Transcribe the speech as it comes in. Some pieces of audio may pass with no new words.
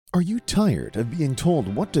Are you tired of being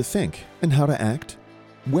told what to think and how to act?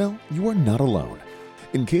 Well, you are not alone.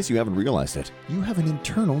 In case you haven't realized it, you have an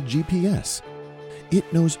internal GPS.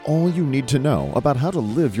 It knows all you need to know about how to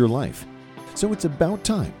live your life. So it's about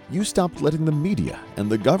time you stopped letting the media and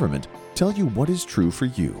the government tell you what is true for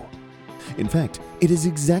you. In fact, it is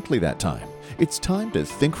exactly that time. It's time to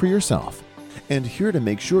think for yourself. And here to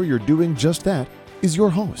make sure you're doing just that is your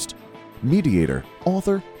host, mediator,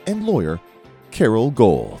 author, and lawyer, Carol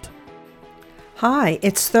Gold. Hi,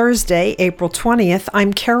 it's Thursday, April 20th.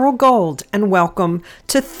 I'm Carol Gold, and welcome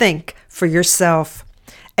to Think for Yourself.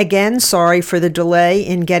 Again, sorry for the delay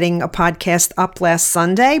in getting a podcast up last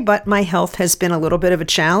Sunday, but my health has been a little bit of a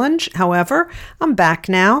challenge. However, I'm back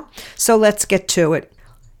now, so let's get to it.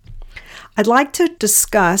 I'd like to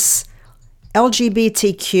discuss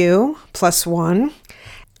LGBTQ plus one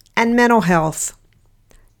and mental health.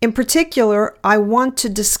 In particular, I want to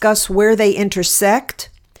discuss where they intersect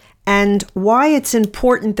and why it's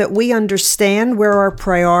important that we understand where our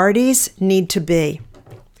priorities need to be.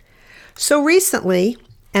 So recently,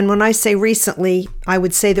 and when I say recently, I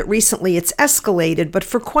would say that recently it's escalated, but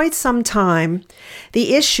for quite some time,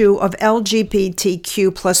 the issue of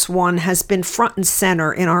LGBTQ plus one has been front and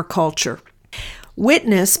center in our culture.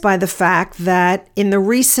 Witnessed by the fact that in the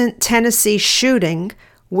recent Tennessee shooting,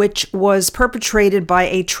 which was perpetrated by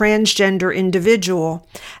a transgender individual,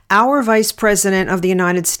 our Vice President of the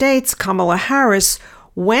United States, Kamala Harris,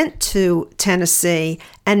 went to Tennessee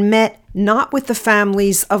and met not with the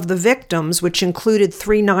families of the victims, which included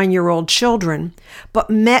 3 9-year-old children, but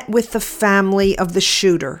met with the family of the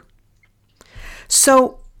shooter.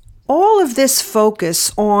 So all of this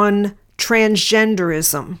focus on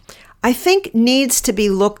transgenderism, I think, needs to be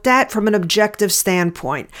looked at from an objective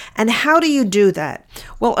standpoint. And how do you do that?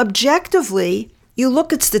 Well, objectively, you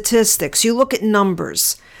look at statistics, you look at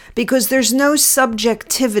numbers, because there's no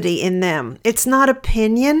subjectivity in them. It's not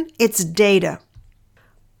opinion, it's data.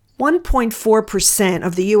 1.4%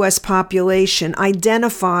 of the U.S. population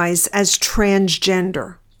identifies as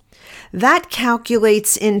transgender. That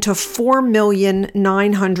calculates into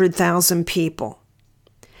 4,900,000 people.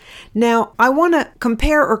 Now, I want to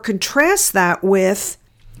compare or contrast that with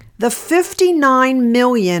the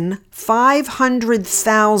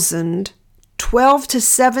 59,500,000 12 to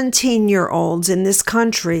 17-year-olds in this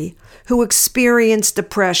country who experience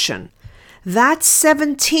depression. That's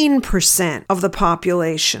 17% of the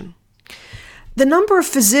population. The number of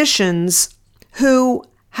physicians who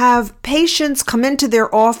have patients come into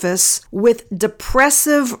their office with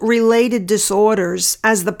depressive-related disorders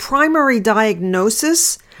as the primary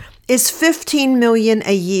diagnosis is 15 million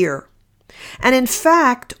a year. And in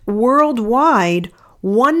fact, worldwide,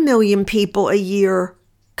 1 million people a year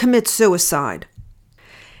commit suicide.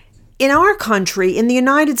 In our country, in the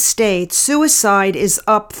United States, suicide is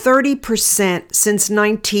up 30% since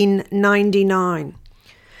 1999.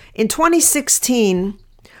 In 2016,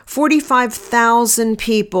 45,000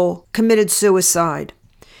 people committed suicide.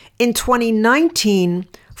 In 2019,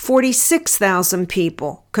 46,000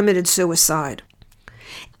 people committed suicide.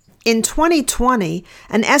 In 2020,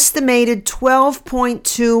 an estimated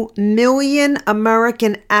 12.2 million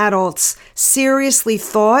American adults seriously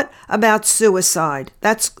thought about suicide.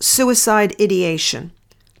 That's suicide ideation.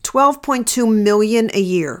 12.2 million a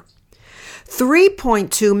year.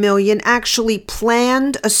 3.2 million actually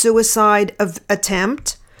planned a suicide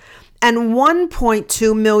attempt, and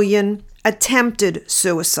 1.2 million attempted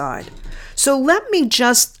suicide. So let me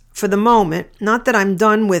just, for the moment, not that I'm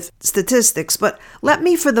done with statistics, but let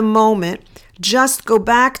me for the moment just go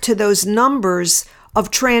back to those numbers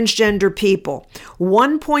of transgender people.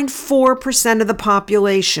 1.4% of the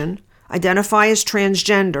population identify as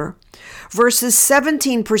transgender versus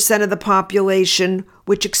 17% of the population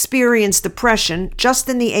which experience depression just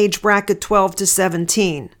in the age bracket 12 to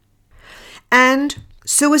 17. And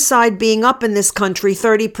suicide being up in this country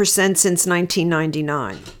 30% since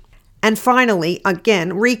 1999. And finally,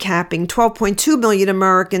 again, recapping, 12.2 million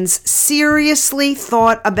Americans seriously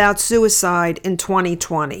thought about suicide in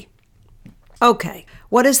 2020. Okay,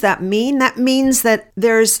 what does that mean? That means that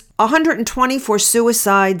there's 124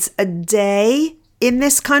 suicides a day in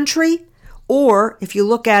this country, or if you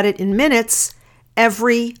look at it in minutes,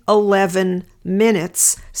 every 11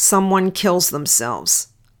 minutes, someone kills themselves.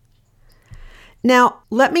 Now,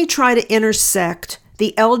 let me try to intersect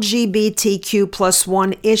the LGBTQ plus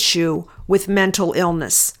one issue with mental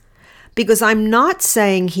illness. Because I'm not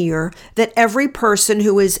saying here that every person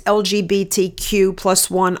who is LGBTQ plus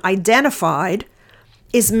one identified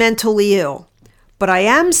is mentally ill. But I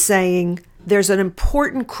am saying there's an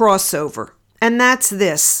important crossover, and that's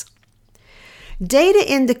this. Data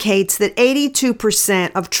indicates that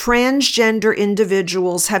 82% of transgender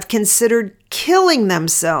individuals have considered killing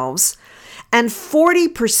themselves, and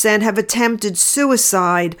 40% have attempted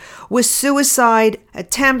suicide, with suicide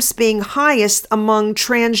attempts being highest among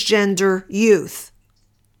transgender youth.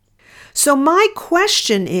 So my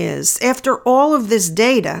question is, after all of this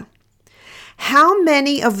data, how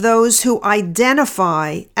many of those who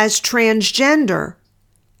identify as transgender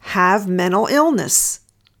have mental illness?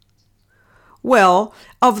 Well,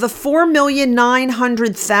 of the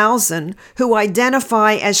 4,900,000 who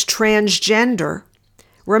identify as transgender,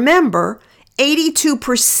 remember,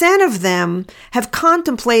 82% of them have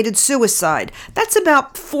contemplated suicide. That's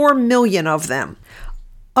about 4 million of them.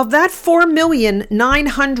 Of that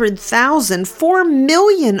 4,900,000, 4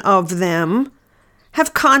 million of them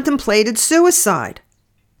have contemplated suicide.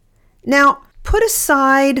 Now, put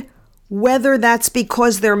aside whether that's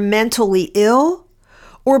because they're mentally ill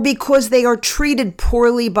or because they are treated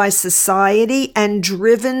poorly by society and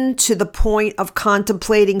driven to the point of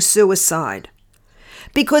contemplating suicide.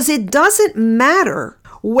 Because it doesn't matter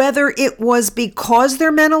whether it was because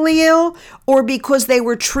they're mentally ill or because they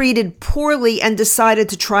were treated poorly and decided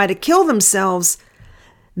to try to kill themselves.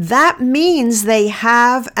 That means they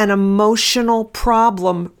have an emotional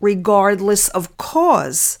problem regardless of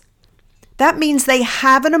cause. That means they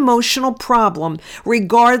have an emotional problem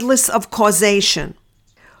regardless of causation,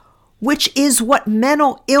 which is what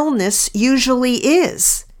mental illness usually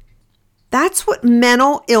is. That's what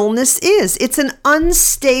mental illness is. It's an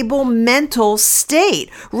unstable mental state,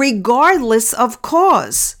 regardless of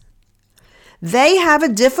cause. They have a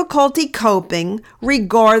difficulty coping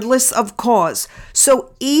regardless of cause.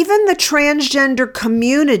 So even the transgender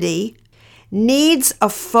community needs a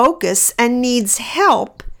focus and needs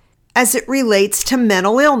help as it relates to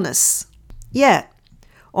mental illness. Yet,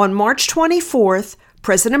 on March 24th,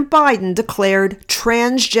 President Biden declared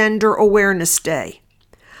Transgender Awareness Day.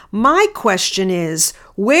 My question is,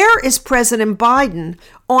 where is President Biden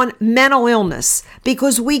on mental illness?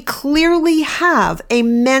 Because we clearly have a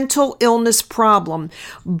mental illness problem,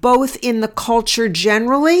 both in the culture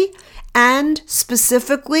generally and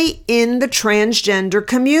specifically in the transgender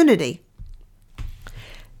community.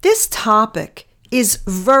 This topic is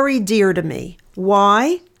very dear to me.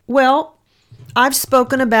 Why? Well, I've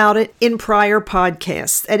spoken about it in prior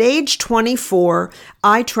podcasts. At age 24,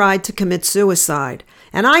 I tried to commit suicide.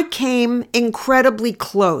 And I came incredibly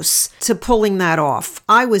close to pulling that off.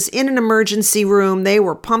 I was in an emergency room. They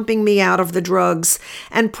were pumping me out of the drugs.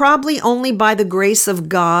 And probably only by the grace of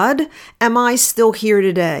God am I still here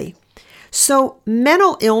today. So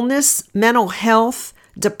mental illness, mental health,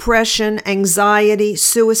 depression, anxiety,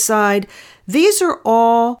 suicide, these are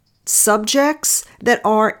all subjects that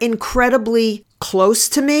are incredibly close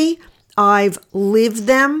to me. I've lived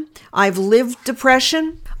them. I've lived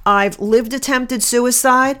depression. I've lived attempted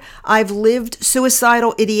suicide. I've lived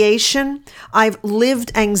suicidal ideation. I've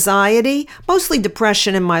lived anxiety, mostly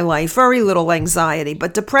depression in my life, very little anxiety,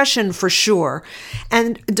 but depression for sure.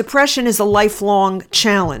 And depression is a lifelong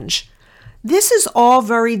challenge. This is all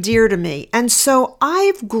very dear to me. And so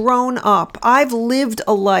I've grown up. I've lived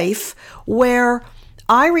a life where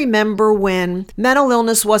I remember when mental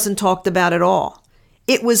illness wasn't talked about at all.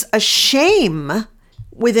 It was a shame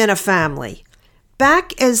within a family.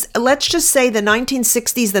 Back as, let's just say, the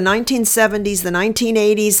 1960s, the 1970s, the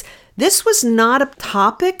 1980s, this was not a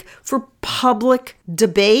topic for public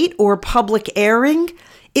debate or public airing.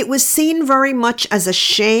 It was seen very much as a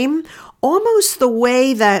shame, almost the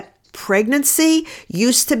way that pregnancy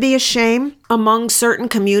used to be a shame among certain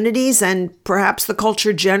communities and perhaps the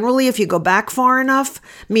culture generally, if you go back far enough,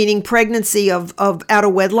 meaning pregnancy of out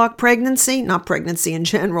of wedlock pregnancy, not pregnancy in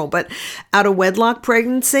general, but out of wedlock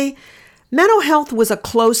pregnancy. Mental health was a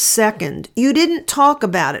close second. You didn't talk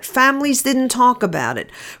about it. Families didn't talk about it.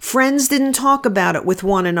 Friends didn't talk about it with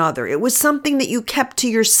one another. It was something that you kept to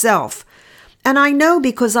yourself. And I know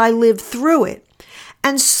because I lived through it.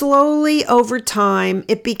 And slowly over time,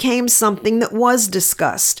 it became something that was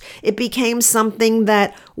discussed. It became something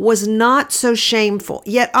that was not so shameful.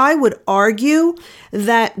 Yet I would argue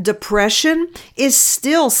that depression is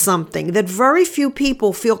still something that very few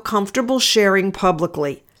people feel comfortable sharing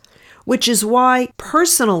publicly. Which is why,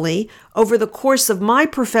 personally, over the course of my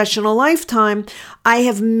professional lifetime, I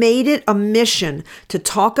have made it a mission to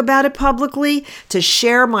talk about it publicly, to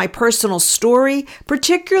share my personal story,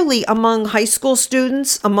 particularly among high school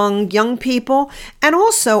students, among young people, and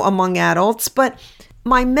also among adults. But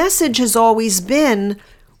my message has always been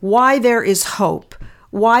why there is hope,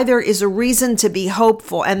 why there is a reason to be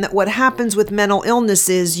hopeful, and that what happens with mental illness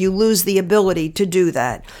is you lose the ability to do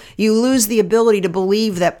that. You lose the ability to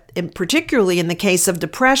believe that, and particularly in the case of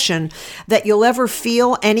depression, that you'll ever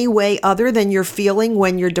feel any way other than you're feeling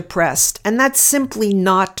when you're depressed. And that's simply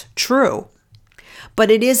not true.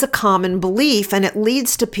 But it is a common belief, and it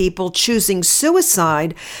leads to people choosing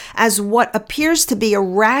suicide as what appears to be a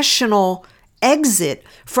rational exit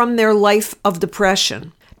from their life of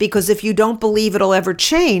depression. Because if you don't believe it'll ever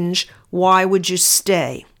change, why would you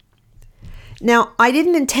stay? Now, I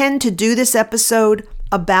didn't intend to do this episode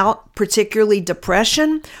about particularly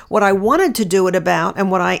depression. What I wanted to do it about, and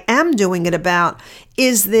what I am doing it about,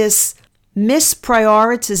 is this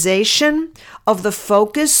misprioritization of the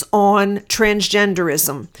focus on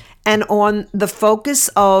transgenderism and on the focus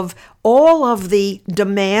of all of the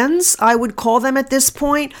demands, I would call them at this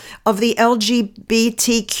point, of the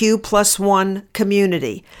LGBTQ+1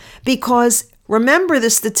 community. Because remember the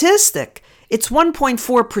statistic, it's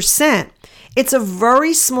 1.4%. It's a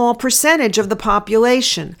very small percentage of the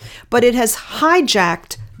population, but it has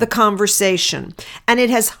hijacked the conversation, and it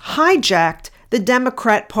has hijacked the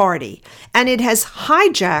Democrat Party, and it has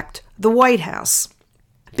hijacked the White House,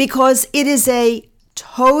 because it is a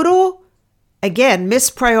total, again,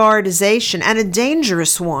 misprioritization, and a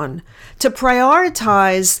dangerous one, to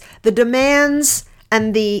prioritize the demands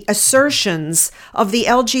and the assertions of the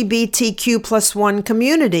LGBTQ+1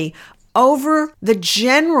 community over the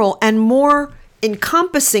general and more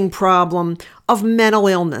encompassing problem of mental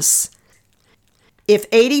illness. If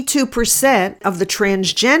 82% of the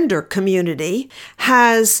transgender community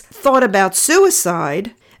has thought about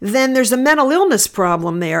suicide, then there's a mental illness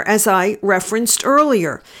problem there, as I referenced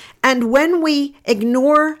earlier. And when we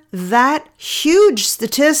ignore that huge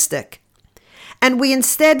statistic, and we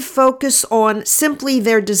instead focus on simply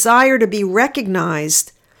their desire to be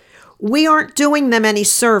recognized, we aren't doing them any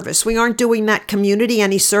service. We aren't doing that community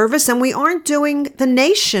any service, and we aren't doing the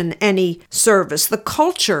nation any service, the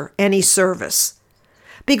culture any service.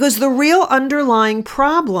 Because the real underlying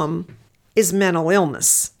problem is mental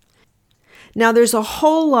illness. Now, there's a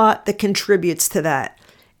whole lot that contributes to that.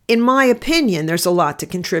 In my opinion, there's a lot that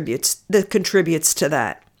contributes to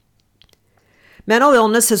that. Mental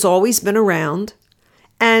illness has always been around,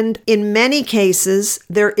 and in many cases,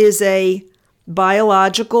 there is a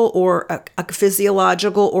biological or a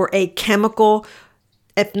physiological or a chemical,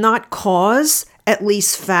 if not cause, at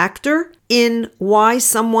least factor in why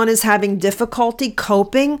someone is having difficulty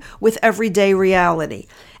coping with everyday reality.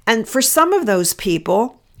 And for some of those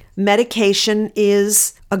people, medication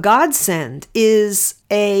is a godsend, is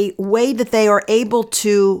a way that they are able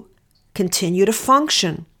to continue to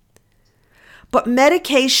function. But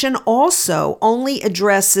medication also only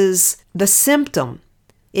addresses the symptom.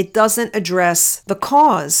 It doesn't address the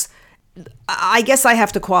cause. I guess I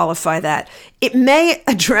have to qualify that. It may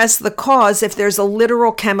address the cause if there's a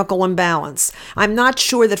literal chemical imbalance. I'm not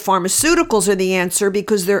sure that pharmaceuticals are the answer,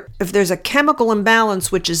 because if there's a chemical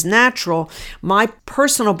imbalance which is natural, my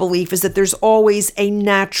personal belief is that there's always a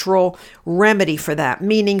natural remedy for that,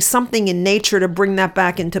 meaning something in nature to bring that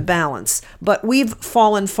back into balance. But we've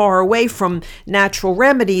fallen far away from natural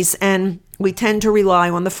remedies, and we tend to rely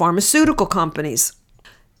on the pharmaceutical companies.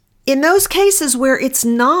 In those cases where it's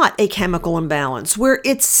not a chemical imbalance, where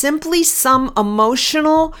it's simply some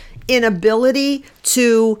emotional inability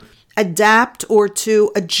to adapt or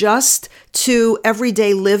to adjust to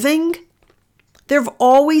everyday living, there have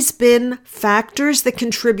always been factors that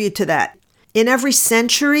contribute to that. In every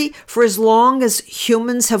century, for as long as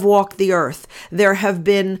humans have walked the earth, there have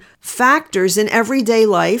been factors in everyday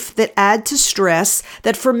life that add to stress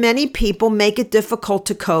that for many people make it difficult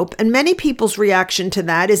to cope. And many people's reaction to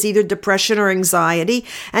that is either depression or anxiety.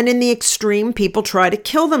 And in the extreme, people try to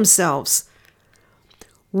kill themselves.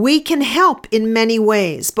 We can help in many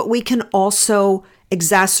ways, but we can also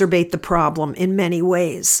exacerbate the problem in many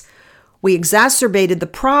ways. We exacerbated the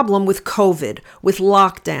problem with COVID, with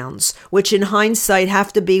lockdowns, which in hindsight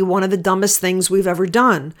have to be one of the dumbest things we've ever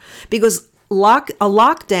done. Because a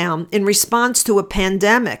lockdown in response to a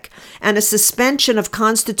pandemic and a suspension of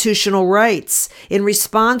constitutional rights in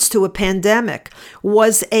response to a pandemic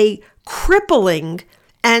was a crippling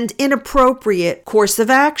and inappropriate course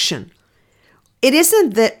of action. It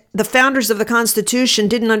isn't that the founders of the Constitution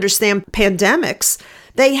didn't understand pandemics.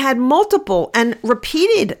 They had multiple and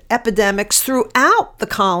repeated epidemics throughout the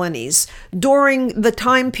colonies during the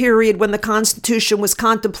time period when the Constitution was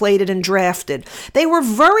contemplated and drafted. They were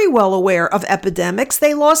very well aware of epidemics.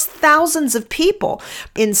 They lost thousands of people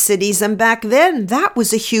in cities, and back then that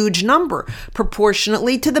was a huge number,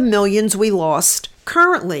 proportionately to the millions we lost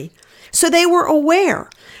currently. So they were aware,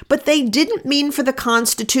 but they didn't mean for the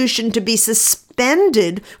Constitution to be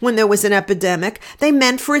suspended when there was an epidemic. They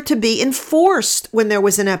meant for it to be enforced when there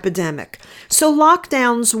was an epidemic. So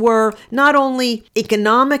lockdowns were not only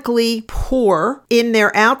economically poor in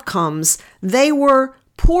their outcomes, they were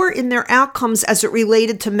poor in their outcomes as it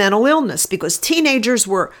related to mental illness, because teenagers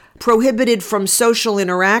were prohibited from social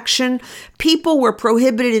interaction. People were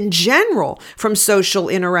prohibited in general from social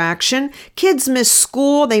interaction. Kids missed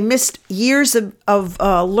school. They missed years of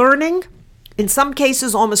learning. In some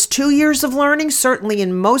cases, almost 2 years of learning. Certainly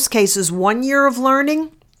in most cases, 1 year of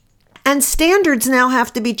learning. And standards now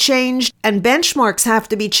have to be changed and benchmarks have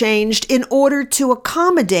to be changed in order to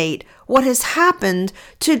accommodate what has happened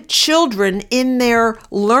to children in their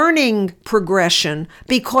learning progression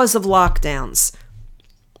because of lockdowns.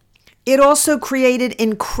 It also created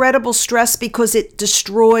incredible stress because it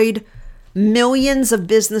destroyed millions of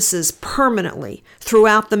businesses permanently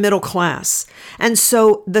throughout the middle class. And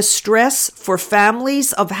so the stress for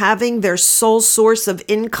families of having their sole source of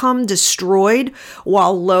income destroyed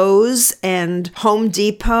while Lowe's and Home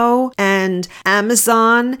Depot and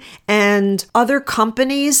Amazon and other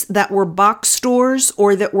companies that were box stores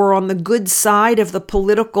or that were on the good side of the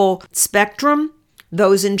political spectrum,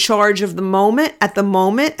 those in charge of the moment at the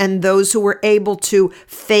moment, and those who were able to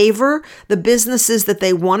favor the businesses that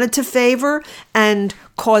they wanted to favor and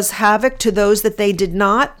cause havoc to those that they did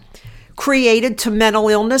not, created to mental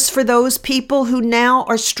illness for those people who now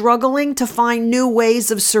are struggling to find new ways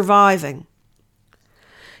of surviving.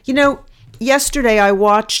 You know, yesterday I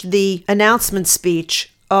watched the announcement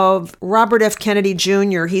speech of Robert F. Kennedy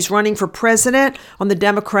Jr. He's running for president on the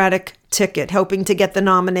Democratic ticket, hoping to get the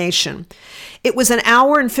nomination. It was an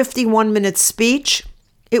hour and 51-minute speech.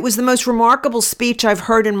 It was the most remarkable speech I've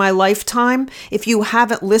heard in my lifetime. If you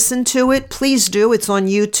haven't listened to it, please do. It's on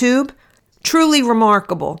YouTube. Truly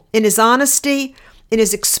remarkable in his honesty, in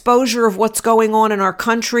his exposure of what's going on in our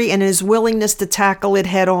country, and his willingness to tackle it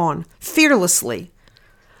head on, fearlessly.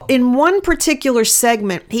 In one particular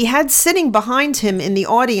segment, he had sitting behind him in the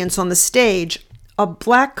audience on the stage a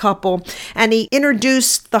black couple, and he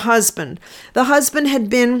introduced the husband. The husband had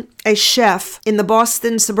been a chef in the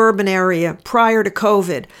Boston suburban area prior to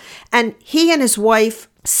COVID, and he and his wife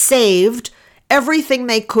saved everything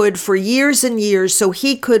they could for years and years so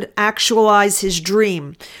he could actualize his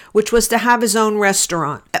dream, which was to have his own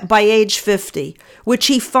restaurant by age 50, which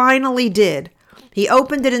he finally did. He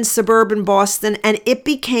opened it in suburban Boston, and it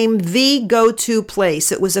became the go-to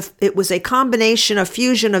place. It was a combination, a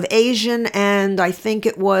fusion of Asian and I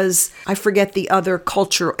forget the other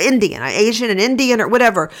culture, Indian, Asian and Indian or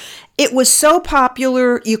whatever. It was so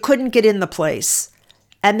popular, you couldn't get in the place.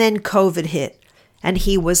 And then COVID hit. And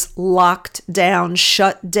he was locked down,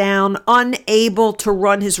 shut down, unable to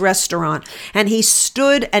run his restaurant. And he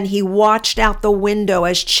stood and he watched out the window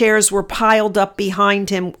as chairs were piled up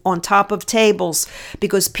behind him on top of tables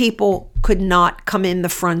because people could not come in the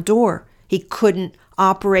front door. He couldn't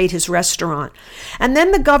operate his restaurant. And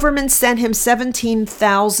then the government sent him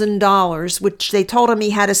 $17,000, which they told him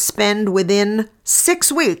he had to spend within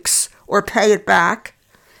 6 weeks or pay it back.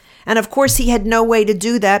 And of course, he had no way to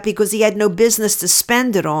do that because he had no business to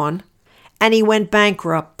spend it on. And he went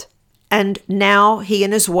bankrupt. And now he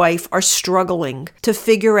and his wife are struggling to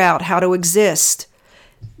figure out how to exist.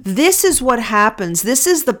 This is what happens. This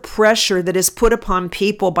is the pressure that is put upon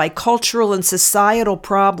people by cultural and societal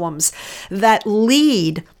problems that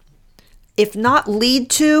lead, if not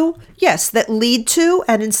lead to, that lead to,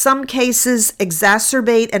 and in some cases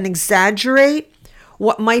exacerbate and exaggerate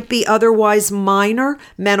what might be otherwise minor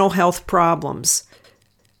mental health problems.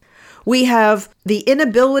 We have the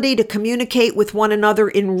inability to communicate with one another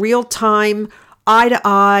in real time, eye to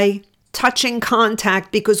eye, touching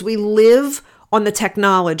contact because we live on the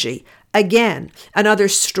technology. Again, another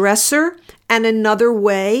stressor and another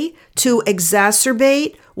way to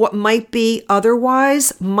exacerbate what might be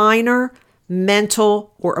otherwise minor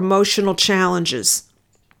mental or emotional challenges.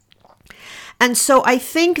 And so I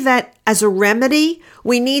think that as a remedy,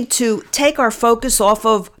 we need to take our focus off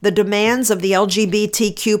of the demands of the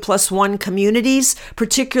LGBTQ+1 communities,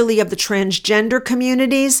 particularly of the transgender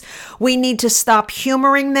communities. We need to stop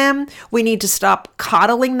humoring them. We need to stop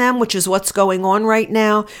coddling them, which is what's going on right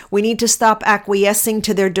now. We need to stop acquiescing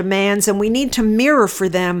to their demands, and we need to mirror for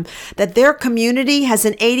them that their community has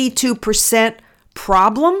an 82%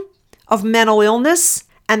 problem of mental illness,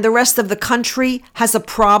 and the rest of the country has a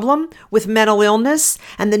problem with mental illness,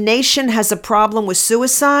 and the nation has a problem with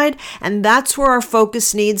suicide, and that's where our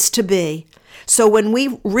focus needs to be. So when we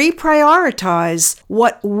reprioritize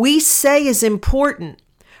what we say is important,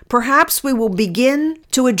 perhaps we will begin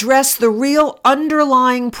to address the real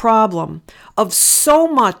underlying problem of so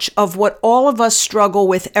much of what all of us struggle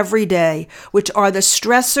with every day, which are the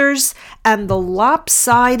stressors and the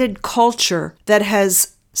lopsided culture that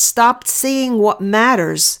has stopped seeing what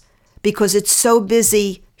matters because it's so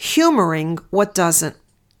busy humoring what doesn't.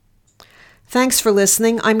 Thanks for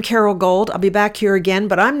listening. I'm Carol Gold. I'll be back here again,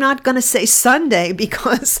 but I'm not going to say Sunday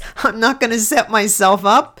because I'm not going to set myself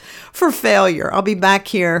up for failure. I'll be back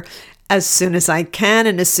here as soon as I can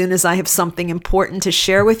and as soon as I have something important to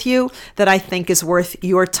share with you that I think is worth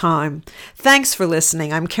your time. Thanks for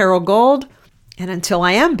listening. I'm Carol Gold, and until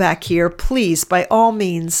I am back here, please, by all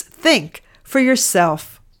means, think for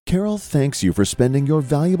yourself. Carol thanks you for spending your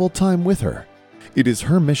valuable time with her. It is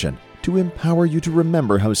her mission to empower you to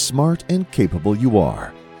remember how smart and capable you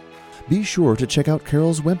are. Be sure to check out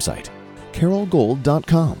Carol's website,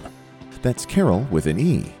 carolgold.com. That's Carol with an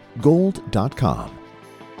E, gold.com.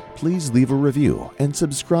 Please leave a review and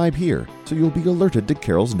subscribe here so you'll be alerted to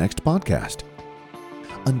Carol's next podcast.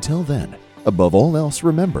 Until then, above all else,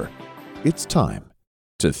 remember, it's time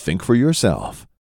to think for yourself.